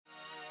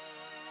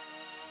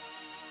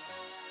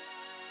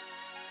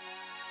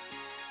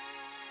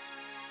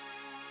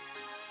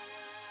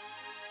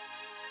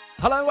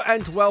Hello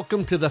and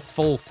welcome to the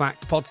Full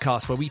Fact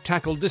Podcast, where we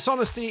tackle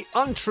dishonesty,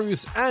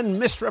 untruths and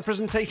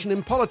misrepresentation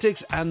in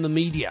politics and the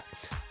media.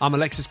 I'm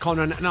Alexis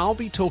Conran and I'll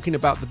be talking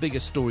about the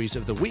biggest stories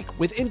of the week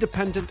with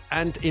independent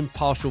and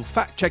impartial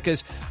fact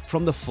checkers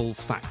from the Full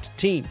Fact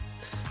team.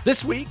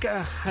 This week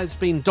has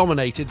been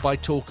dominated by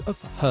talk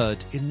of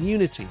herd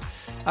immunity.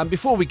 And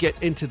before we get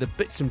into the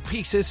bits and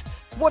pieces,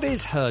 what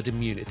is herd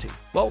immunity?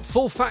 Well,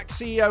 Full Fact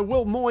CEO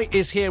Will Moy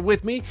is here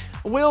with me.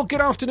 Will,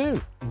 good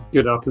afternoon.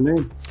 Good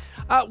afternoon.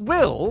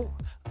 Will,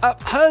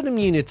 herd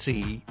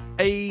immunity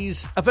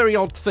is a very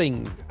odd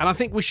thing, and I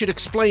think we should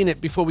explain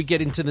it before we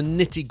get into the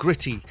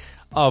nitty-gritty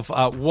of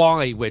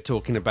why we're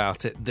talking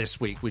about it this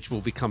week, which will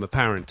become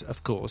apparent,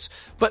 of course.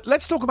 But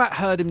let's talk about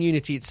herd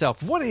immunity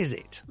itself. What is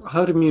it?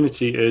 Herd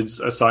immunity is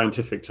a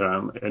scientific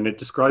term, and it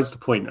describes the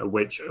point at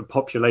which a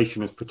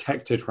population is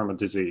protected from a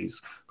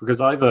disease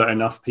because either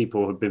enough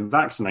people have been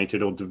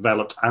vaccinated or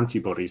developed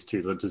antibodies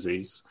to the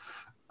disease.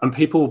 And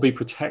people will be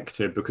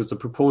protected because the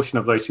proportion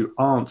of those who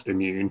aren't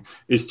immune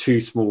is too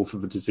small for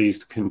the disease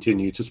to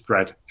continue to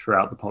spread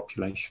throughout the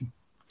population.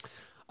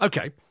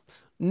 Okay,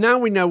 now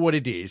we know what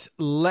it is.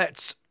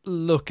 Let's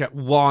look at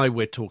why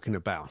we're talking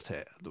about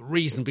it. The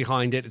reason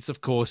behind it is,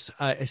 of course,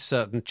 a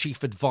certain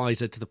chief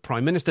advisor to the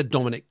Prime Minister,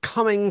 Dominic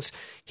Cummings.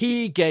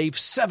 He gave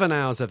 7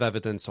 hours of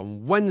evidence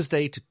on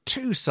Wednesday to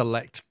 2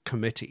 select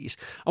committees.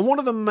 And one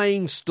of the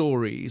main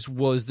stories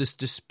was this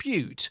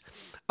dispute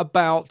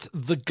about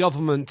the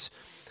government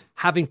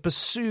having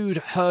pursued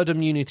herd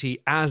immunity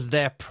as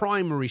their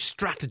primary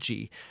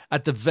strategy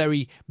at the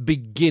very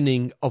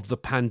beginning of the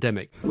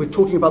pandemic. We're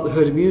talking about the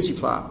herd immunity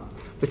plan.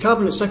 The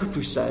Cabinet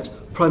Secretary said,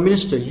 Prime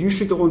Minister, you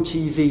should go on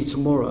TV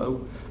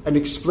tomorrow and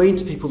explain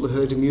to people the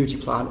herd immunity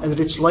plan and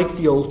that it's like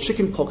the old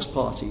chickenpox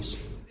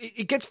parties.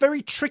 It gets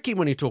very tricky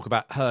when you talk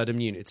about herd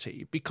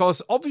immunity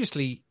because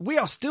obviously we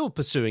are still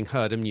pursuing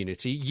herd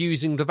immunity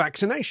using the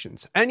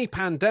vaccinations. Any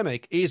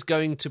pandemic is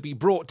going to be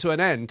brought to an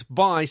end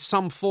by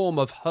some form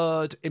of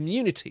herd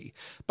immunity.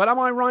 But am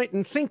I right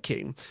in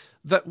thinking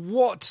that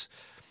what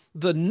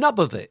the nub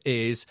of it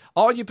is,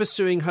 are you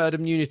pursuing herd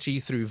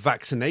immunity through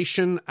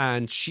vaccination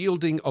and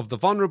shielding of the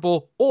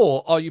vulnerable,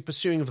 or are you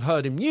pursuing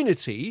herd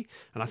immunity,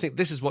 and I think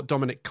this is what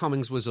Dominic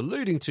Cummings was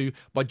alluding to,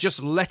 by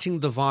just letting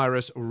the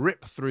virus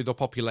rip through the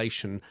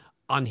population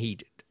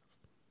unheeded?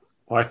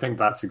 Well, I think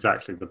that's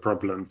exactly the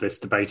problem. This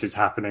debate is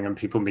happening and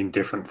people mean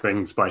different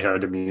things by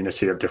herd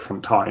immunity at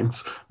different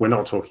times. We're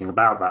not talking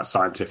about that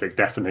scientific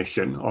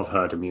definition of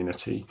herd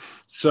immunity.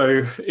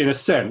 So, in a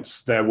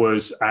sense, there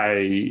was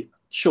a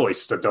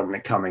choice that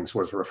Dominic Cummings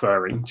was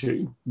referring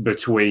to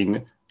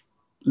between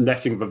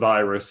letting the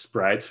virus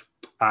spread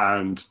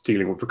and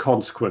dealing with the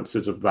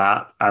consequences of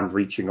that and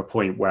reaching a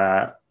point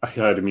where a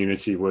herd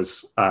immunity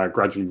was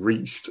gradually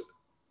reached,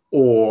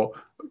 or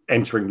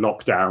entering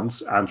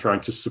lockdowns and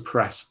trying to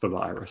suppress the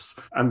virus.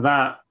 And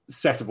that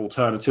set of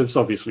alternatives,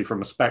 obviously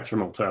from a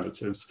spectrum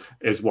alternatives,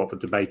 is what the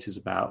debate is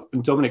about.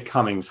 And Dominic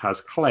Cummings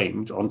has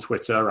claimed on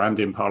Twitter and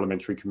in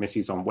parliamentary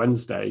committees on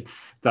Wednesday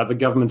that the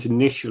government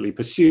initially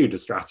pursued a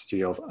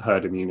strategy of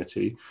herd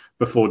immunity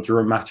before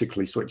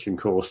dramatically switching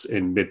course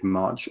in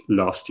mid-March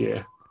last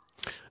year.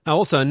 Now,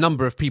 also, a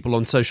number of people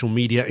on social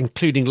media,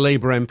 including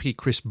Labour MP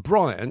Chris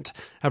Bryant,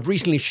 have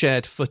recently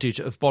shared footage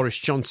of Boris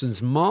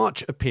Johnson's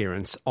March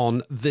appearance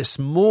on This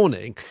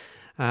Morning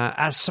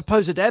as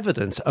supposed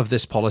evidence of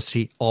this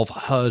policy of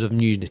herd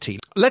immunity.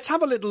 Let's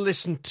have a little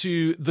listen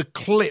to the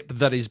clip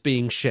that is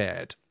being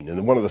shared.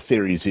 And one of the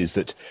theories is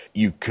that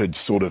you could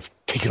sort of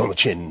take it on the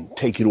chin,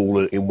 take it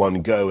all in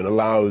one go and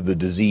allow the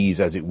disease,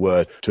 as it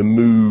were, to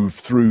move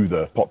through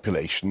the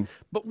population.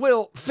 But,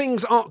 Will,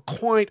 things aren't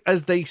quite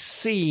as they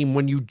seem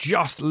when you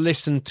just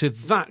listen to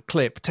that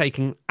clip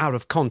taken out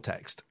of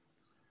context.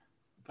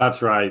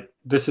 That's right.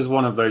 This is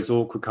one of those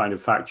awkward kind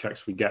of fact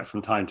checks we get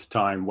from time to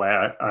time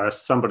where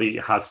somebody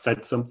has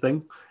said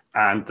something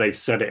and they've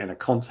said it in a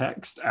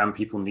context and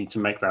people need to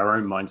make their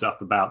own minds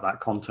up about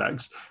that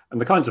context. And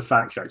the kinds of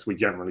fact checks we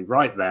generally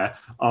write there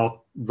are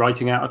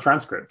writing out a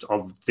transcript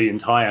of the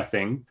entire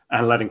thing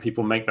and letting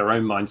people make their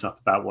own minds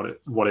up about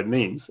what it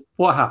means.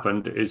 What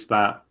happened is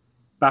that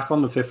back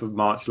on the 5th of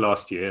March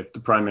last year, the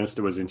Prime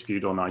Minister was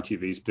interviewed on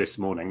ITV's This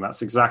Morning.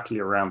 That's exactly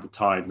around the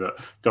time that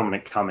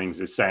Dominic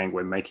Cummings is saying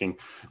we're making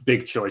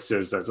big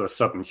choices. There's a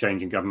sudden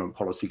change in government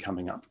policy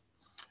coming up.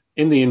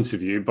 In the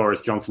interview,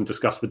 Boris Johnson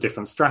discussed the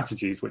different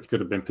strategies which could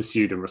have been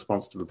pursued in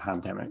response to the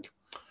pandemic.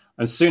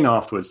 And soon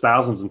afterwards,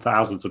 thousands and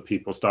thousands of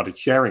people started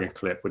sharing a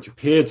clip which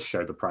appeared to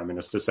show the Prime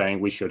Minister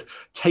saying we should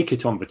take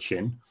it on the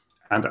chin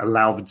and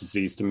allow the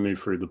disease to move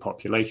through the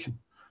population.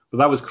 But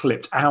that was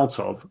clipped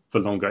out of the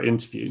longer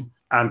interview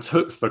and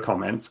took the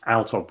comments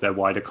out of their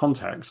wider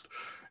context.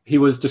 He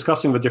was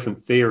discussing the different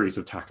theories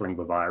of tackling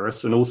the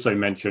virus and also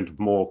mentioned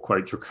more,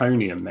 quote,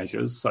 draconian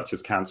measures, such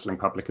as cancelling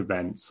public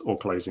events or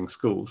closing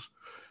schools.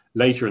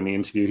 Later in the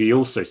interview, he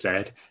also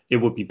said it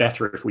would be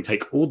better if we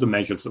take all the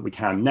measures that we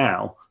can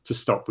now to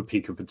stop the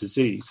peak of the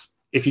disease.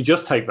 If you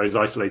just take those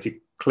isolated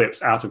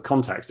clips out of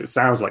context, it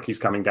sounds like he's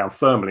coming down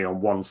firmly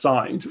on one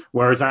side,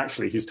 whereas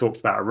actually he's talked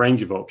about a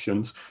range of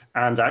options,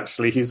 and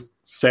actually he's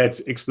said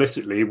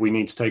explicitly we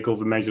need to take all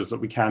the measures that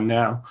we can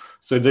now.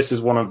 So this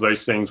is one of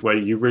those things where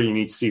you really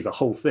need to see the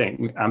whole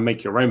thing and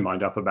make your own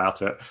mind up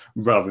about it,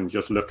 rather than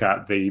just look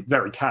at the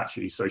very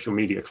catchy social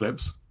media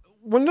clips.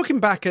 When looking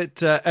back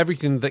at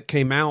everything that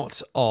came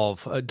out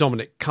of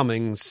Dominic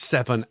Cummings'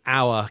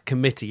 7-hour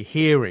committee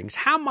hearings,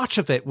 how much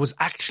of it was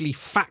actually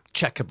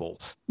fact-checkable?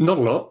 Not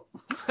a lot.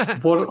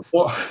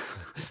 What?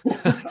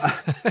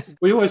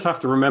 We always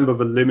have to remember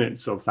the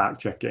limits of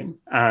fact-checking,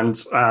 and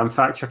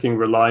fact-checking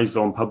relies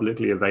on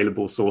publicly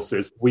available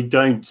sources. We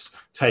don't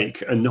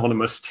take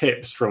anonymous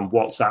tips from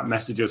WhatsApp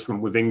messages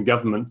from within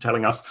government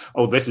telling us,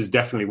 oh, this is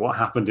definitely what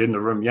happened in the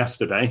room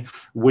yesterday.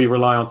 We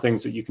rely on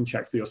things that you can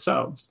check for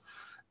yourselves.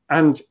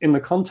 And in the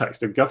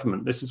context of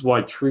government, this is why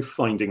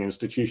truth-finding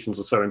institutions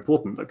are so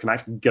important, that can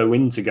actually go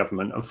into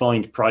government and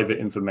find private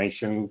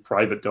information,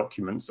 private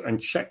documents, and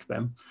check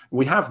them.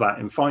 We have that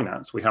in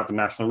finance. We have the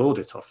National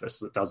Audit Office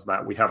that does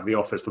that. We have the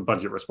Office for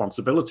Budget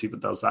Responsibility that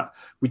does that.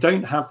 We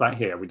don't have that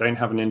here. We don't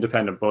have an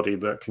independent body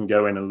that can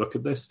go in and look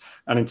at this.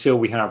 And until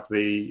we have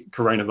the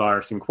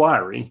coronavirus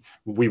inquiry,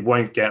 we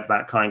won't get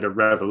that kind of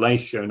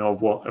revelation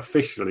of what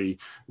officially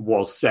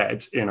was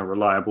said in a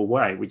reliable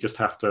way. We just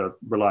have to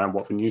rely on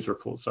what the news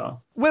reports are.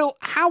 Well,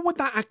 how would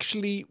that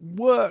actually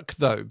work,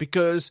 though?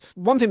 Because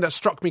one thing that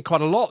struck me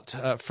quite a lot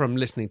from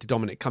listening to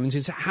Dominic Cummings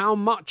is how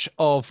much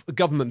of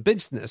government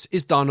business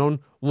is done on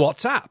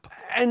WhatsApp.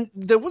 And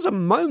there was a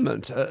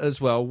moment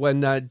as well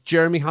when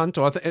Jeremy Hunt,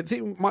 or I think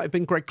it might have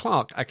been Greg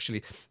Clark,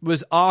 actually,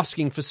 was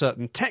asking for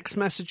certain text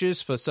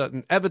messages, for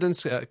certain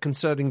evidence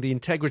concerning the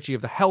integrity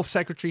of the health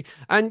secretary.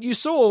 And you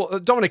saw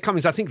Dominic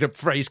Cummings, I think the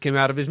phrase came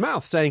out of his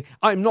mouth, saying,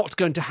 I'm not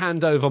going to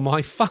hand over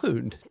my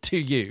phone to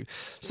you.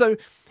 So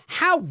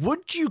how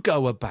would you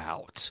go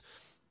about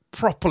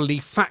properly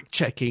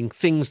fact-checking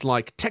things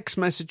like text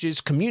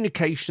messages,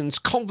 communications,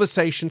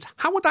 conversations?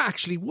 How would that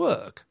actually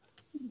work?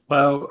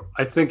 Well,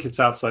 I think it's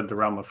outside the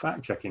realm of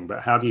fact-checking,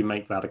 but how do you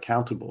make that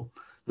accountable?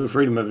 The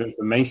Freedom of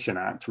Information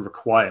Act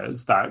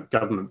requires that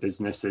government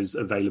business is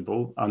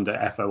available under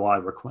FOI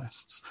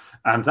requests.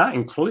 And that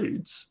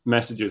includes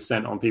messages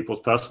sent on people's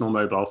personal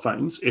mobile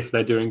phones if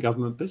they're doing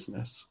government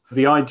business.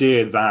 The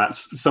idea that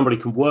somebody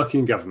can work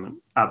in government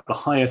at the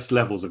highest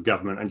levels of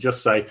government and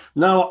just say,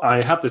 no,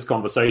 I had this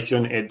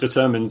conversation, it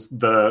determines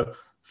the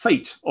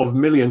fate of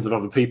millions of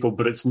other people,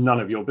 but it's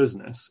none of your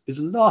business, is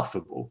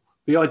laughable.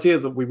 The idea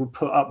that we would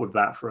put up with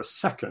that for a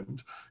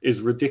second is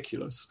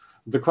ridiculous.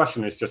 The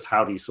question is just,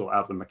 how do you sort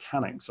out the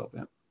mechanics of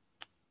it?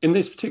 In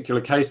this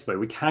particular case, though,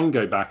 we can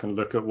go back and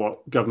look at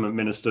what government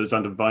ministers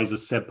and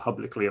advisors said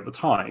publicly at the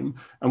time,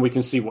 and we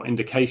can see what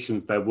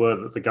indications there were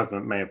that the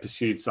government may have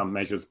pursued some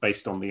measures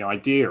based on the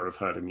idea of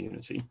herd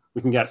immunity.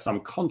 We can get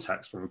some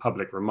context from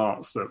public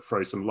remarks that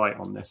throw some light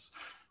on this.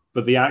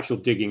 But the actual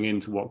digging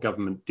into what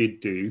government did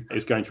do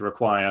is going to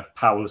require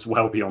powers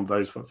well beyond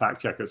those that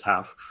fact checkers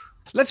have.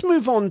 Let's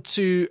move on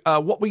to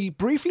what we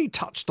briefly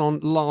touched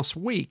on last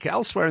week.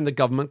 Elsewhere in the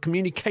government,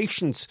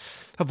 communications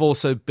have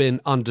also been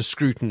under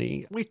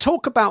scrutiny. We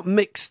talk about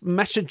mixed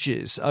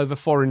messages over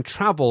foreign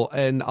travel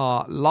in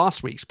our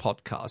last week's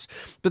podcast.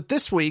 But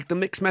this week, the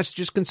mixed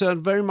messages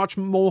concern very much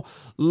more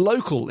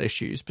local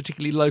issues,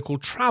 particularly local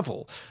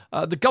travel.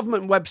 The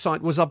government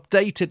website was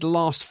updated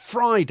last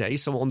Friday,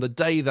 so on the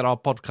day that our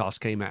podcast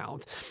came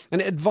out. And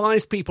it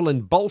advised people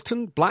in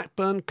Bolton,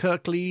 Blackburn,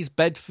 Kirklees,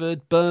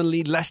 Bedford,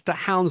 Burnley, Leicester,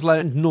 Hounslow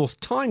and North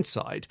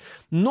Tyneside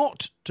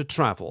not to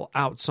travel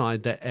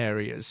outside their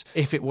areas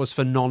if it was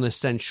for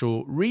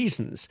non-essential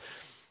reasons.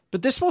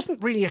 But this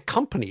wasn't really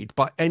accompanied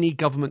by any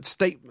government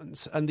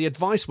statements, and the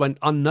advice went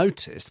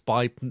unnoticed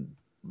by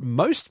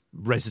most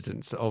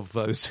residents of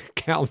those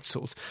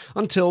councils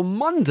until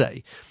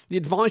Monday. The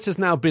advice has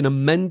now been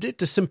amended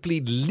to simply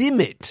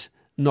limit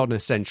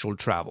non-essential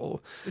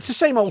travel. It's the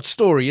same old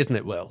story, isn't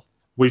it, Will?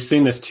 We've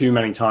seen this too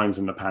many times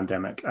in the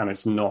pandemic, and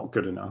it's not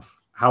good enough.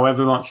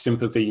 However much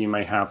sympathy you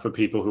may have for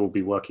people who will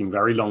be working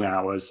very long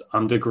hours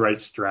under great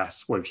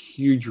stress with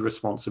huge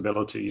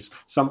responsibilities,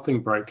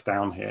 something broke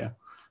down here.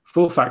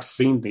 Full Fact's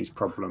seen these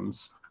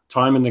problems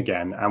time and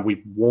again, and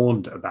we've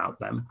warned about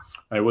them.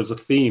 It was a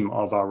theme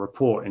of our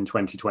report in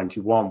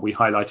 2021. We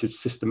highlighted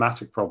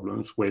systematic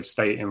problems with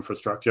state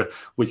infrastructure,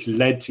 which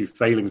led to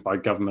failings by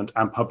government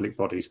and public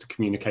bodies to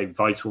communicate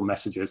vital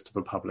messages to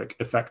the public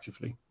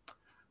effectively.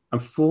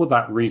 And for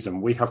that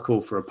reason, we have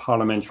called for a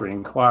parliamentary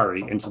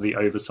inquiry into the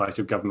oversight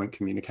of government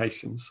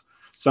communications,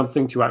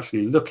 something to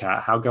actually look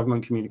at how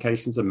government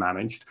communications are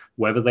managed,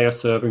 whether they are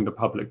serving the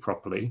public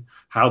properly,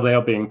 how they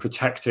are being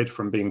protected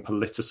from being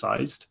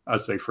politicized,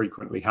 as they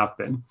frequently have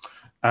been.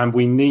 And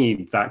we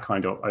need that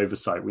kind of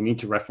oversight. We need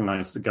to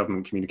recognize that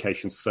government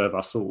communications serve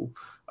us all.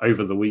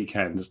 Over the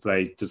weekend,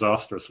 they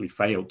disastrously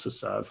failed to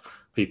serve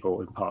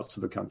people in parts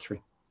of the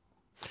country.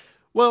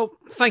 Well,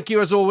 thank you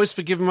as always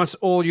for giving us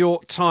all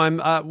your time.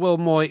 Will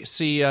Moy,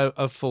 CEO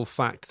of Full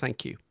Fact,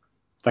 thank you.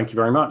 Thank you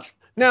very much.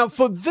 Now,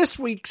 for this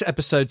week's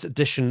episode's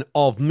edition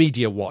of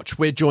Media Watch,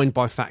 we're joined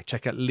by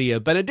fact-checker Leo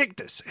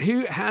Benedictus,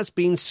 who has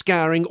been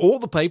scouring all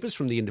the papers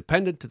from The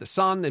Independent to The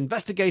Sun,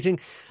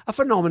 investigating a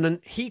phenomenon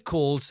he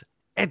calls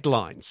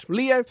headlines.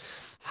 Leo,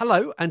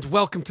 hello and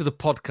welcome to the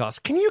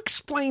podcast. Can you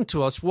explain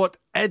to us what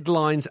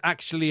headlines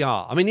actually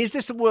are? I mean, is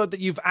this a word that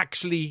you've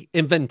actually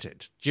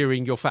invented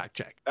during your fact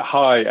check?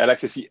 Hi,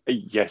 Alexis.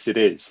 Yes, it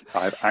is.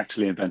 I've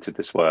actually invented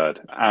this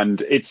word.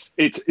 And it's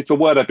a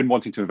word I've been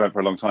wanting to invent for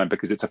a long time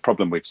because it's a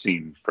problem we've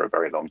seen for a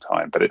very long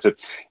time. But it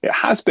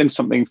has been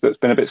something that's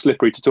been a bit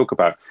slippery to talk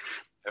about.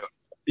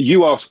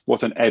 You asked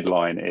what an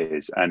headline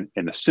is, and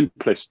in the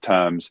simplest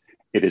terms,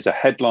 it is a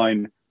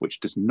headline which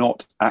does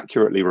not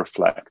accurately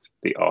reflect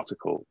the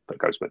article that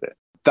goes with it.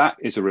 That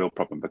is a real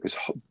problem because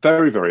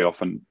very, very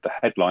often the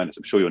headline, as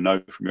I'm sure you'll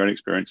know from your own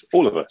experience,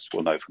 all of us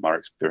will know from our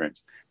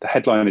experience, the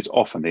headline is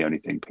often the only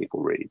thing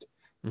people read.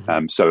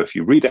 Mm-hmm. So if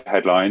you read a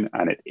headline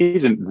and it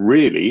isn't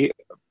really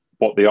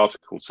what the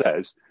article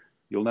says,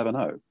 you'll never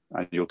know.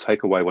 And you'll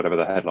take away whatever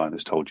the headline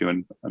has told you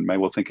and may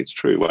well think it's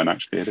true when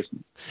actually it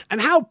isn't. And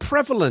how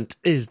prevalent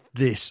is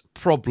this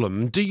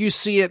problem? Do you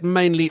see it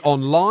mainly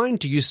online?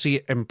 Do you see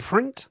it in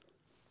print?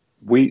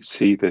 We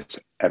see this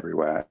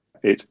everywhere.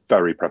 It's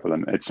very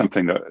prevalent. It's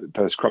something that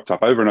has cropped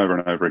up over and over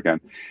and over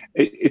again.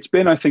 It's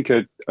been, I think,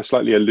 a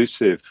slightly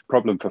elusive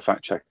problem for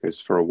fact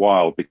checkers for a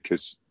while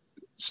because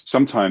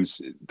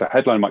sometimes the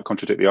headline might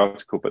contradict the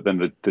article, but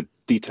then the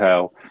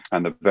detail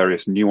and the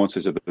various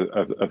nuances of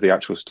the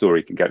actual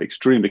story can get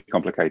extremely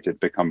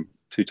complicated, become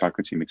too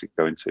time-consuming to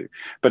go into.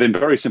 But in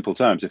very simple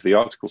terms, if the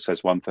article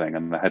says one thing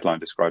and the headline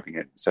describing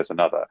it says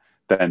another,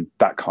 then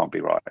that can't be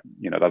right.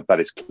 That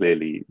is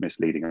clearly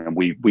misleading. And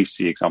we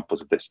see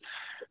examples of this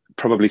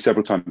probably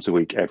several times a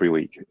week, every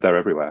week. They're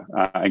everywhere,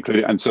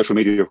 including, and social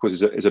media, of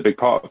course, is a big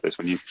part of this.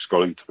 When you're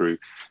scrolling through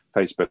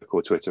Facebook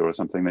or Twitter or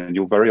something, then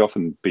you'll very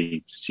often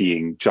be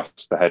seeing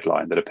just the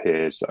headline that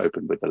appears to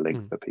open with the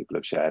link that people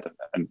have shared.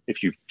 And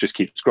if you just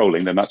keep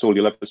scrolling, then that's all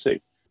you'll ever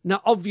see. Now,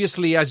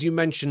 obviously, as you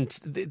mentioned,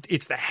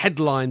 it's the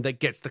headline that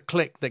gets the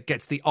click, that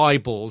gets the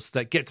eyeballs,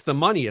 that gets the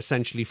money,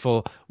 essentially,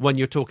 for when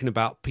you're talking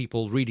about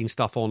people reading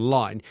stuff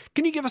online.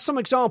 Can you give us some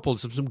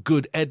examples of some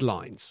good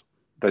headlines?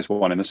 There's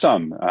one in The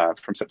Sun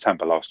from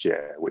September last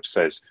year, which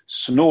says,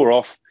 "Snore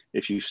off.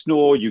 If you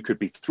snore, you could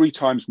be 3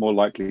 times more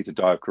likely to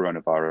die of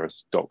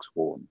coronavirus, docs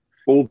warn."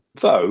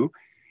 Although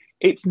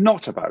it's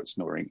not about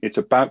snoring. It's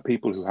about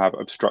people who have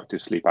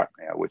obstructive sleep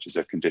apnea, which is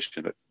a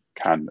condition that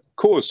can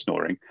cause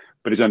snoring,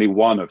 but is only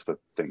one of the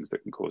things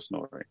that can cause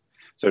snoring.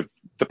 So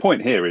the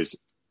point here is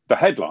the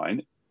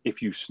headline,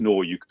 "If you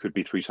snore, you could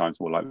be 3 times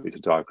more likely to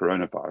die of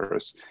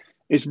coronavirus,"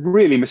 is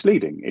really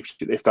misleading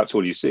if that's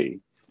all you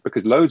see,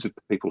 because loads of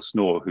people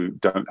snore who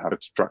don't have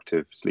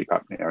obstructive sleep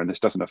apnea, and this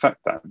doesn't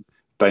affect them.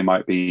 They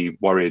might be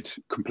worried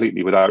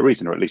completely without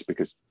reason, or at least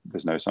because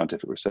there's no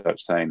scientific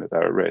research saying that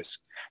they're at risk.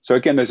 So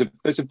again, there's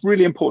a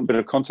really important bit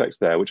of context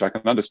there, which I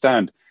can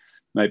understand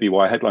maybe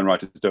why headline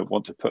writers don't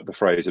want to put the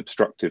phrase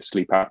obstructive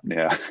sleep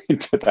apnea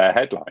into their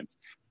headlines.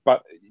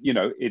 But,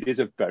 it is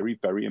a very,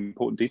 very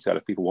important detail.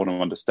 If people want to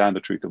understand the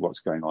truth of what's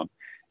going on,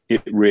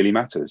 it really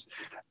matters.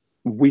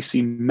 We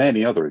see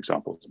many other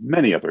examples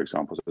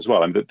as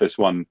well. And there's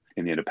one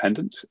in The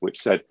Independent, which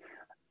said,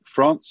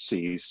 France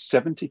sees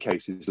 70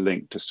 cases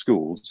linked to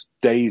schools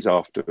days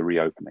after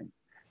reopening.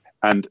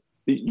 And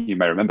you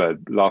may remember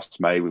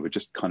last May, we were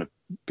just kind of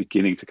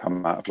beginning to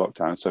come out of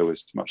lockdown. So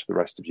was much of the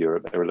rest of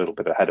Europe. They were a little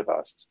bit ahead of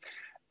us.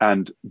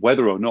 And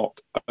whether or not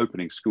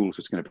opening schools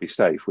was going to be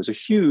safe was a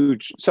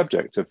huge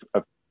subject of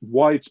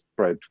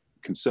widespread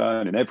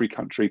concern in every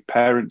country.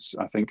 Parents,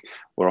 I think,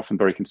 were often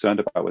very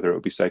concerned about whether it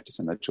would be safe to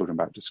send their children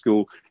back to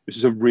school. This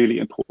is a really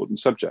important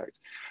subject.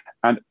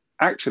 And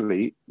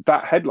actually,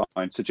 that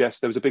headline suggests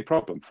there was a big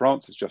problem.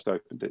 France has just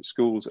opened its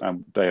schools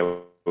and they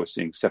were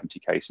seeing 70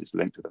 cases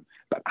linked to them.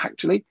 But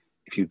actually,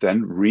 if you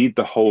then read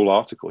the whole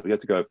article, you had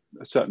to go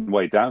a certain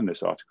way down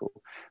this article.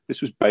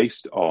 This was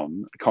based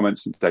on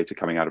comments and data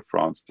coming out of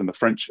France. And the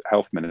French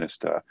health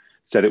minister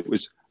said it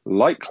was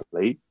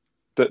likely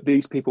that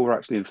these people were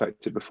actually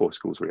infected before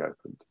schools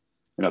reopened.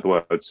 In other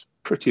words,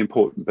 pretty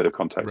important bit of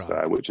context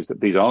there, which is that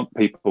these aren't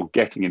people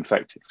getting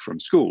infected from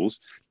schools,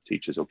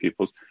 teachers or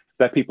pupils.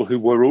 They're people who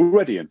were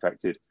already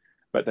infected,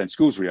 but then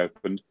schools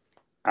reopened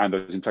and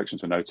those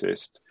infections were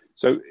noticed.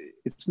 So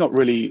it's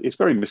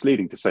very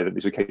misleading to say that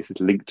these were cases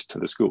linked to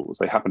the schools.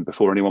 They happened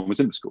before anyone was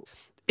in the school.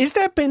 Is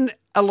there been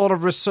a lot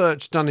of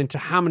research done into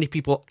how many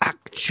people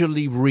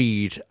actually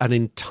read an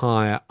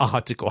entire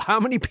article? How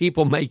many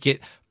people make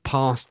it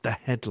past the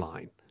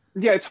headline?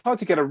 Yeah, it's hard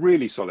to get a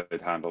really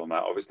solid handle on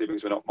that, obviously,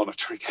 because we're not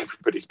monitoring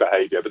everybody's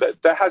behaviour. But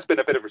there has been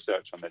a bit of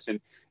research on this. In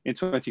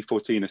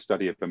 2014, a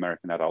study of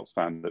American adults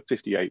found that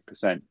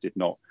 58% did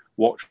not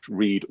watch,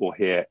 read or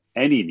hear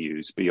any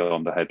news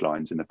beyond the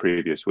headlines in the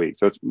previous week.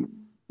 So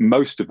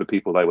most of the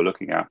people they were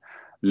looking at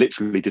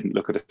literally didn't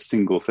look at a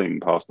single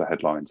thing past the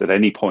headlines at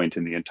any point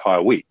in the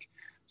entire week.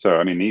 So,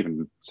 I mean,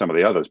 even some of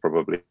the others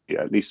probably,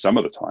 at least some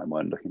of the time,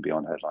 weren't looking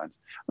beyond headlines.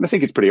 And I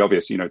think it's pretty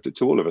obvious, to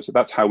all of us, that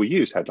that's how we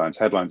use headlines.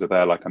 Headlines are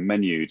there like a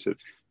menu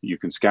you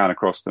can scan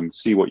across them,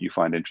 see what you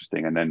find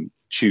interesting, and then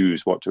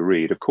choose what to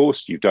read. Of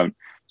course, you don't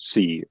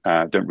read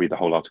the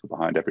whole article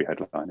behind every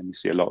headline, and you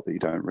see a lot that you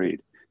don't read.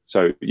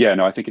 So,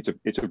 I think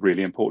it's a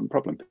really important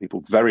problem.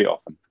 People very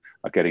often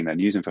are getting their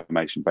news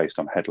information based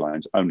on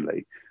headlines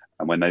only.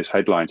 And when those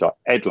headlines are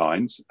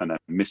edlines and they're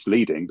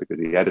misleading because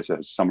the editor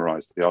has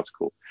summarized the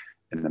article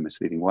in a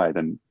misleading way,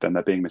 then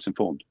they're being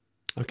misinformed.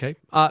 Okay.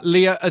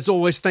 Leah, as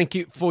always, thank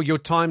you for your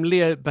time.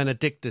 Leah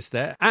Benedictus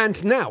there.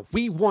 And now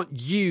we want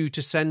you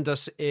to send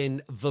us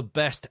in the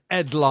best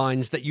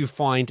headlines that you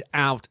find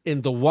out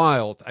in the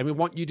wild. And we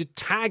want you to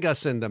tag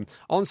us in them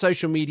on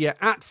social media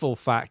at Full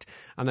Fact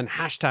and then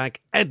hashtag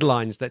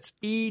headlines. That's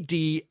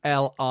EDLINES.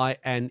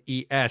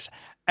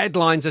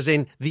 Headlines as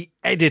in the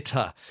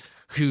editor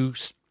who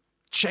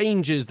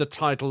changes the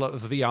title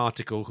of the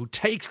article, who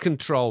takes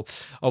control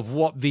of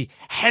what the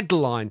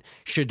headline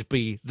should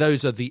be.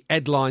 Those are the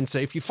headlines. So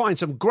if you find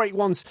some great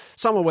ones,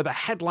 somewhere where the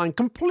headline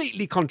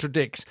completely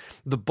contradicts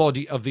the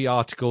body of the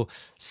article,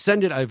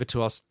 send it over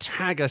to us,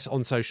 tag us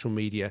on social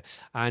media,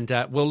 and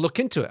we'll look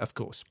into it, of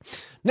course.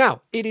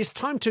 Now, it is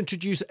time to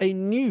introduce a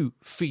new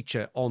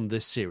feature on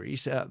this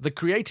series, the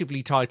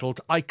creatively titled,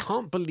 I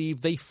Can't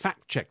Believe They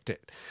Fact-Checked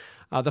It.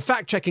 The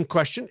fact-checking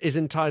question is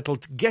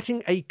entitled,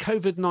 Getting a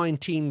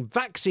COVID-19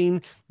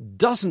 Vaccine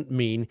Doesn't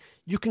Mean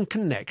You Can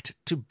Connect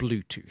to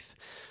Bluetooth.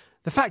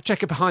 The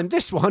fact-checker behind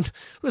this one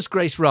was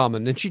Grace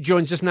Rahman, and she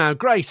joins us now.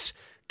 Grace,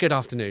 good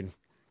afternoon.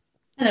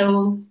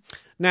 Hello.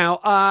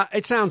 Now,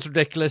 it sounds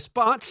ridiculous,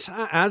 but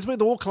as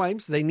with all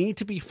claims, they need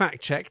to be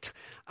fact-checked.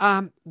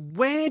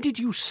 Where did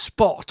you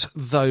spot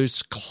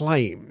those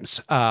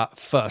claims,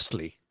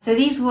 firstly? So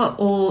these were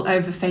all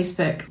over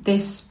Facebook.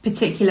 This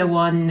particular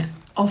one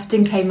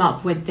often came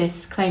up with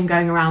this claim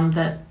going around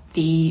that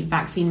the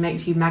vaccine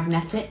makes you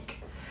magnetic.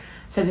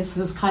 So this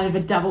was kind of a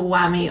double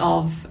whammy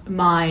of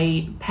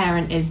my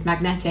parent is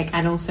magnetic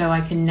and also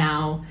I can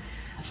now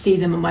see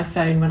them on my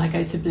phone when I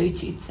go to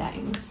Bluetooth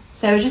settings.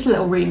 So it was just a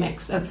little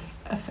remix of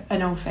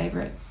an old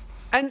favourite.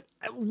 And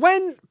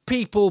when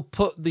people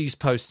put these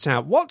posts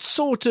out, what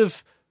sort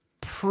of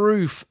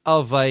proof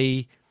are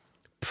they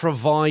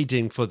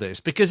providing for this?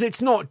 Because it's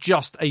not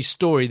just a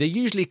story. They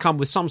usually come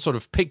with some sort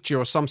of picture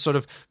or some sort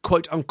of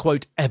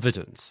quote-unquote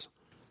evidence.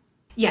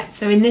 Yeah,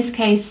 so in this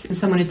case,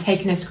 someone had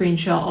taken a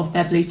screenshot of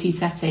their Bluetooth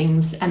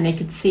settings and they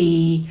could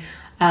see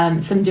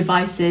some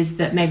devices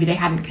that maybe they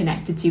hadn't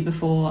connected to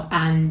before,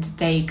 and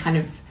they kind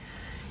of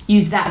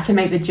used that to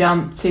make the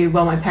jump to,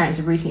 well, my parents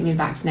have recently been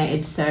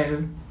vaccinated,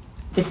 so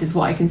this is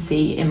what I can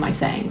see in my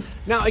settings.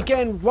 Now,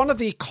 again, one of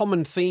the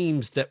common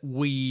themes that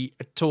we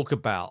talk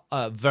about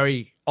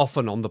very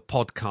often on the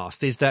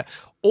podcast is that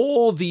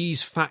all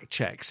these fact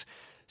checks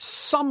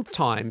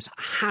sometimes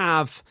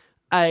have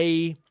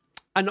an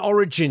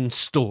origin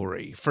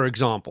story, for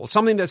example,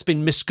 something that's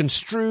been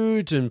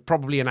misconstrued and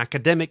probably an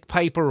academic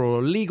paper or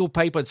a legal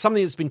paper,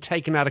 something that's been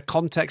taken out of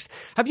context.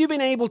 Have you been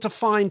able to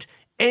find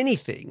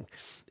anything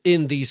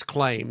in these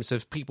claims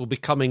of people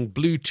becoming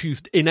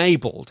Bluetooth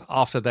enabled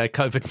after their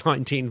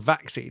COVID-19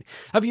 vaccine?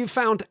 Have you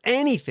found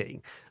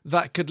anything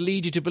that could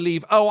lead you to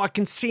believe, oh, I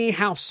can see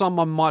how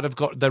someone might have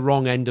got the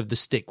wrong end of the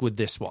stick with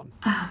this one?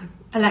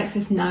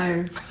 Alexis,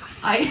 no.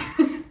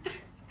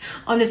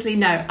 Honestly,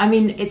 no. I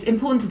mean, it's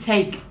important to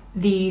take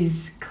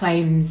these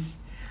claims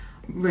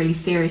really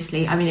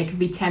seriously. I mean, it can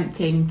be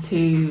tempting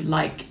to,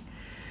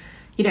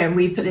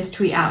 we put this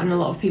tweet out and a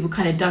lot of people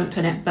kind of dunked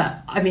on it,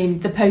 but I mean,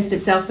 the post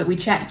itself that we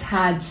checked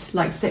had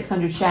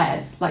 600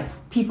 shares.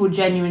 People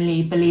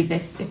genuinely believe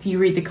this. If you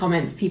read the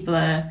comments, people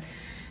are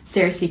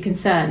seriously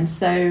concerned.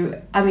 So,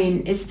 I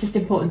mean, it's just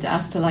important to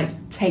us to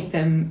take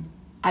them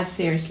as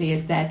seriously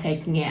as they're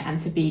taking it,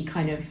 and to be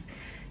kind of,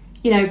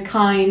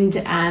 kind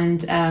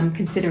and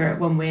considerate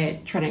when we're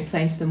trying to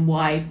explain to them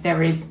why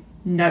there is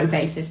no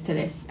basis to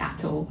this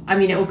at all. I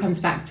mean, it all comes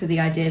back to the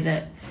idea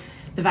that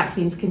the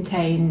vaccines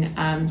contain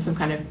some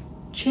kind of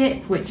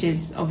chip, which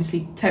is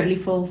obviously totally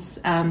false.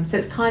 So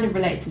it's kind of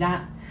related to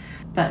that.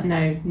 But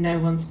no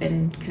one's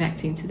been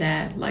connecting to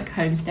their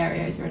home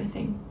stereos or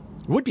anything.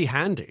 Would be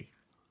handy.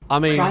 I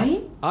mean,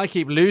 right? I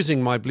keep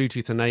losing my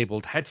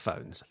Bluetooth-enabled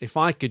headphones. If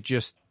I could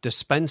just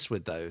dispense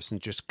with those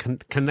and just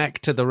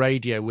connect to the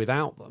radio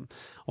without them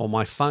on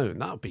my phone,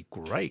 that would be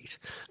great.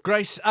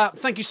 Grace,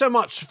 thank you so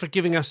much for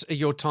giving us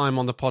your time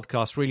on the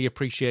podcast. Really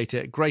appreciate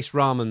it. Grace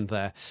Rahman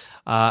there,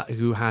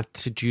 who had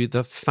to do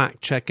the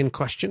fact-check in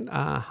question.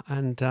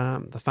 And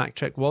the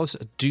fact-check was,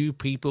 do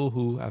people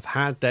who have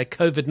had their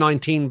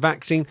COVID-19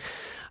 vaccine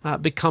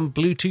become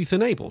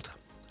Bluetooth-enabled?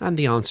 And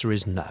the answer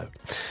is no.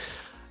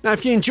 Now,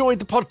 if you enjoyed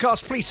the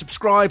podcast, please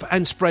subscribe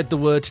and spread the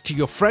word to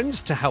your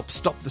friends to help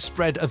stop the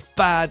spread of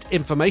bad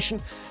information.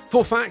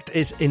 Full Fact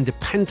is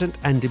independent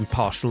and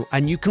impartial,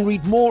 and you can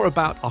read more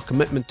about our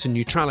commitment to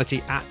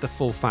neutrality at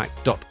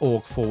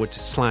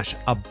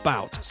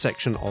thefullfact.org/about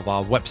section of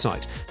our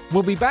website.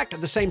 We'll be back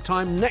at the same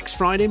time next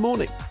Friday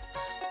morning.